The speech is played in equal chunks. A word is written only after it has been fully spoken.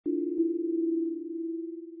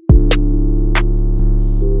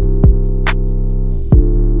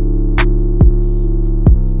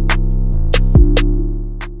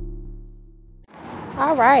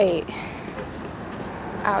right,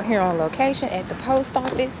 out here on location at the post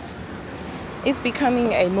office. It's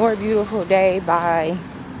becoming a more beautiful day by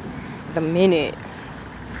the minute.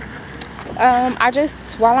 I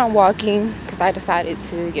just, while I'm walking, because I decided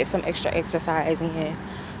to get some extra exercise in,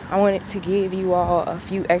 I wanted to give you all a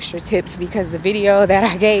few extra tips, because the video that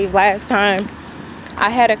I gave last time, I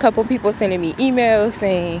had a couple people sending me emails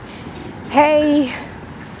saying, hey,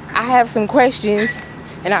 I have some questions,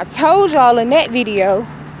 and I told y'all in that video,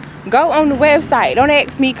 go on the website. Don't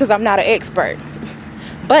ask me, because I'm not an expert,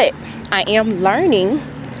 but I am learning,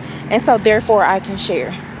 and so therefore I can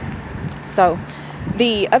share. So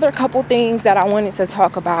the other couple things that I wanted to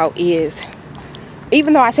talk about is,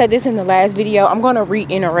 even though I said this in the last video, I'm going to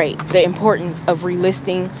reiterate the importance of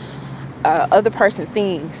relisting other person's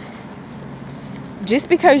things. Just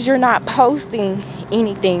because you're not posting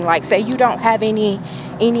anything, like say you don't have any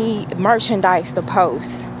merchandise to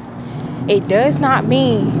post, it does not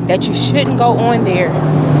mean that you shouldn't go on there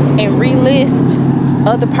and relist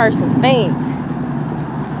other person's things.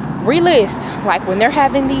 Relist, like when they're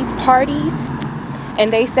having these parties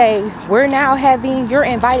and they say, you're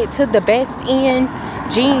invited to the best in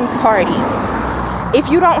jeans party. If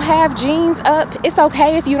you don't have jeans up, it's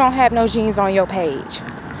okay if you don't have no jeans on your page.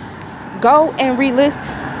 Go and relist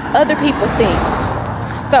other people's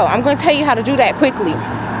things. So I'm going to tell you how to do that quickly.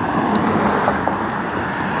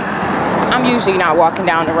 I'm usually not walking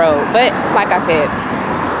down the road, but like I said,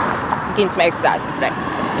 I'm getting some exercise in today.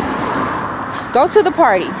 Go to the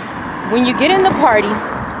party. When you get in the party,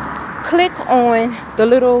 click on the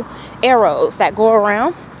little arrows that go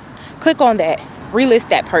around. Click on that. Relist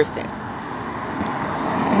that person.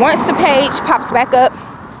 Once the page pops back up,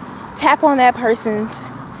 tap on that person's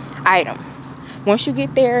item. Once you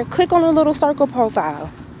get there, click on the little circle profile.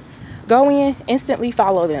 Go in, instantly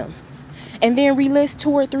follow them. And then relist 2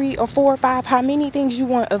 or 3 or 4 or 5, how many things you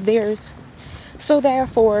want of theirs. So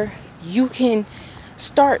therefore, you can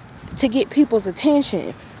start to get people's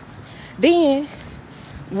attention. Then,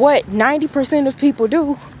 what 90% of people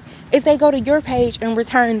do is they go to your page and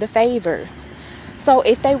return the favor. So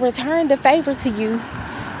if they return the favor to you,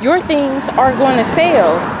 your things are going to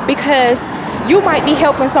sell, because you might be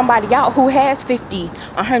helping somebody out who has 50,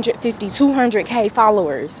 150, 200K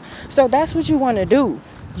followers. So that's what you want to do.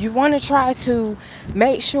 You want to try to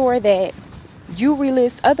make sure that you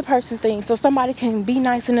relist other person's things so somebody can be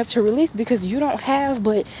nice enough to relist, because you don't have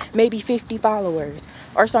but maybe 50 followers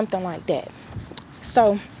or something like that.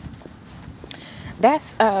 So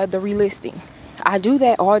that's the relisting. I do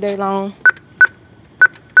that all day long.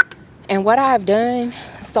 And what I've done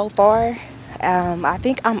so far, I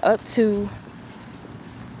think I'm up to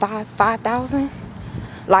 5,000.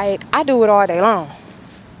 Like, I do it all day long.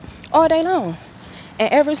 All day long.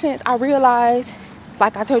 And ever since I realized,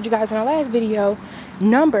 like I told you guys in the last video,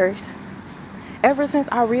 numbers, ever since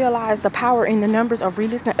I realized the power in the numbers of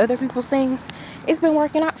relisting other people's things, it's been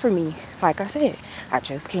working out for me. Like I said, I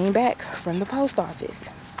just came back from the post office.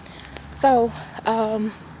 So,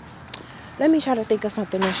 let me try to think of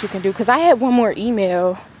something else you can do, because I had one more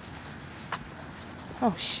email.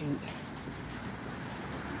 Oh, shoot.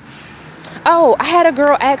 Oh, I had a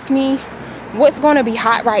girl ask me what's going to be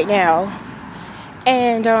hot right now.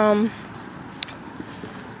 And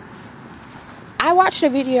I watched a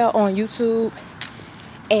video on YouTube,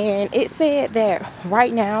 and it said that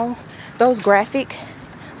right now, those graphic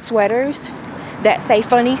sweaters that say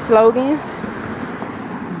funny slogans,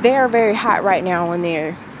 they're very hot right now on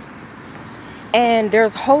there. And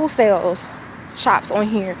there's wholesale shops on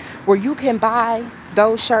here where you can buy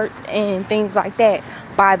those shirts and things like that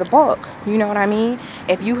by the bulk. You know what I mean?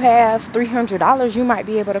 If you have $300, you might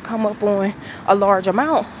be able to come up on a large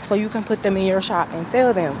amount so you can put them in your shop and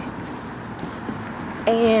sell them.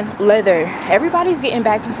 And leather. Everybody's getting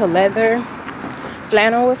back into leather.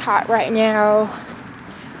 Flannel is hot right now.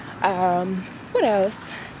 What else?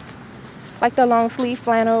 Like the long sleeve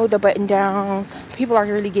flannel, the button downs. People are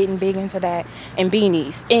really getting big into that. And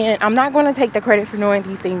beanies. And I'm not going to take the credit for knowing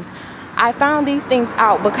these things. I found these things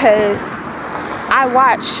out because I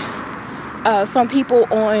watch some people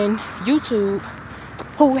on YouTube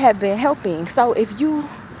who have been helping. So if you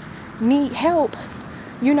need help,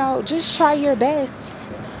 you know, just try your best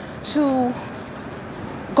to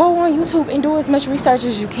go on YouTube and do as much research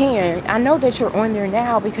as you can. I know that you're on there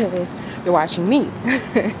now because you're watching me.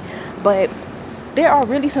 But there are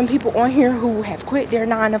really some people on here who have quit their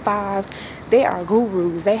 9-to-5s. They are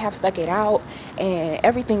gurus. They have stuck it out, and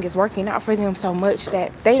everything is working out for them so much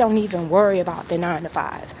that they don't even worry about the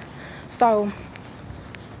 9-to-5. So,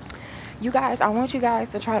 you guys, I want you guys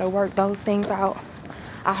to try to work those things out.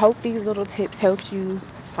 I hope these little tips helped you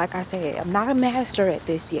Like I said, I'm not a master at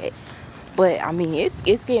this yet, but I mean,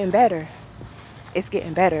 it's getting better. It's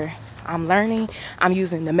getting better. I'm learning. I'm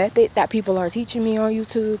using the methods that people are teaching me on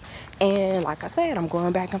YouTube, and like I said, I'm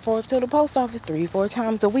going back and forth to the post office 3-4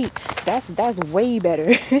 times a week. That's way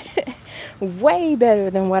better. Way better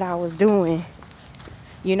than what I was doing,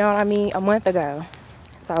 you know what I mean, a month ago.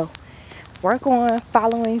 So work on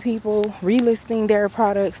following people, relisting their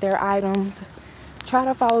products, their items. Try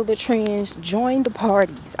to follow the trends, join the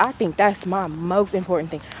parties. I think that's my most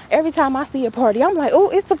important thing. Every time I see a party, I'm like, oh,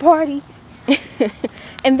 it's a party.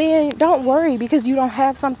 And then don't worry because you don't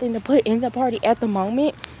have something to put in the party at the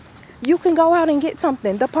moment. You can go out and get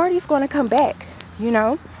something. The party's going to come back, you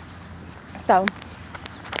know. So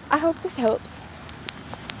I hope this helps.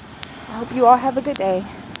 I hope you all have a good day.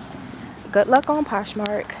 Good luck on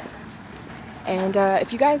Poshmark. And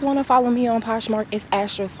if you guys want to follow me on Poshmark, it's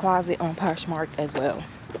Astras Closet on Poshmark as well.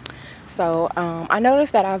 So I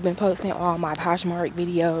noticed that I've been posting all my Poshmark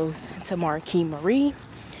videos to Marquis Marie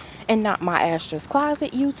and not my Astras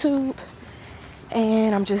Closet YouTube.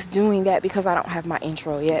 And I'm just doing that because I don't have my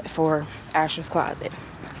intro yet for Astras Closet.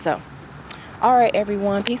 So, all right,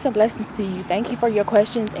 everyone. Peace and blessings to you. Thank you for your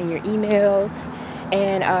questions and your emails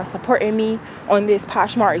and supporting me on this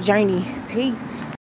Poshmark journey. Peace.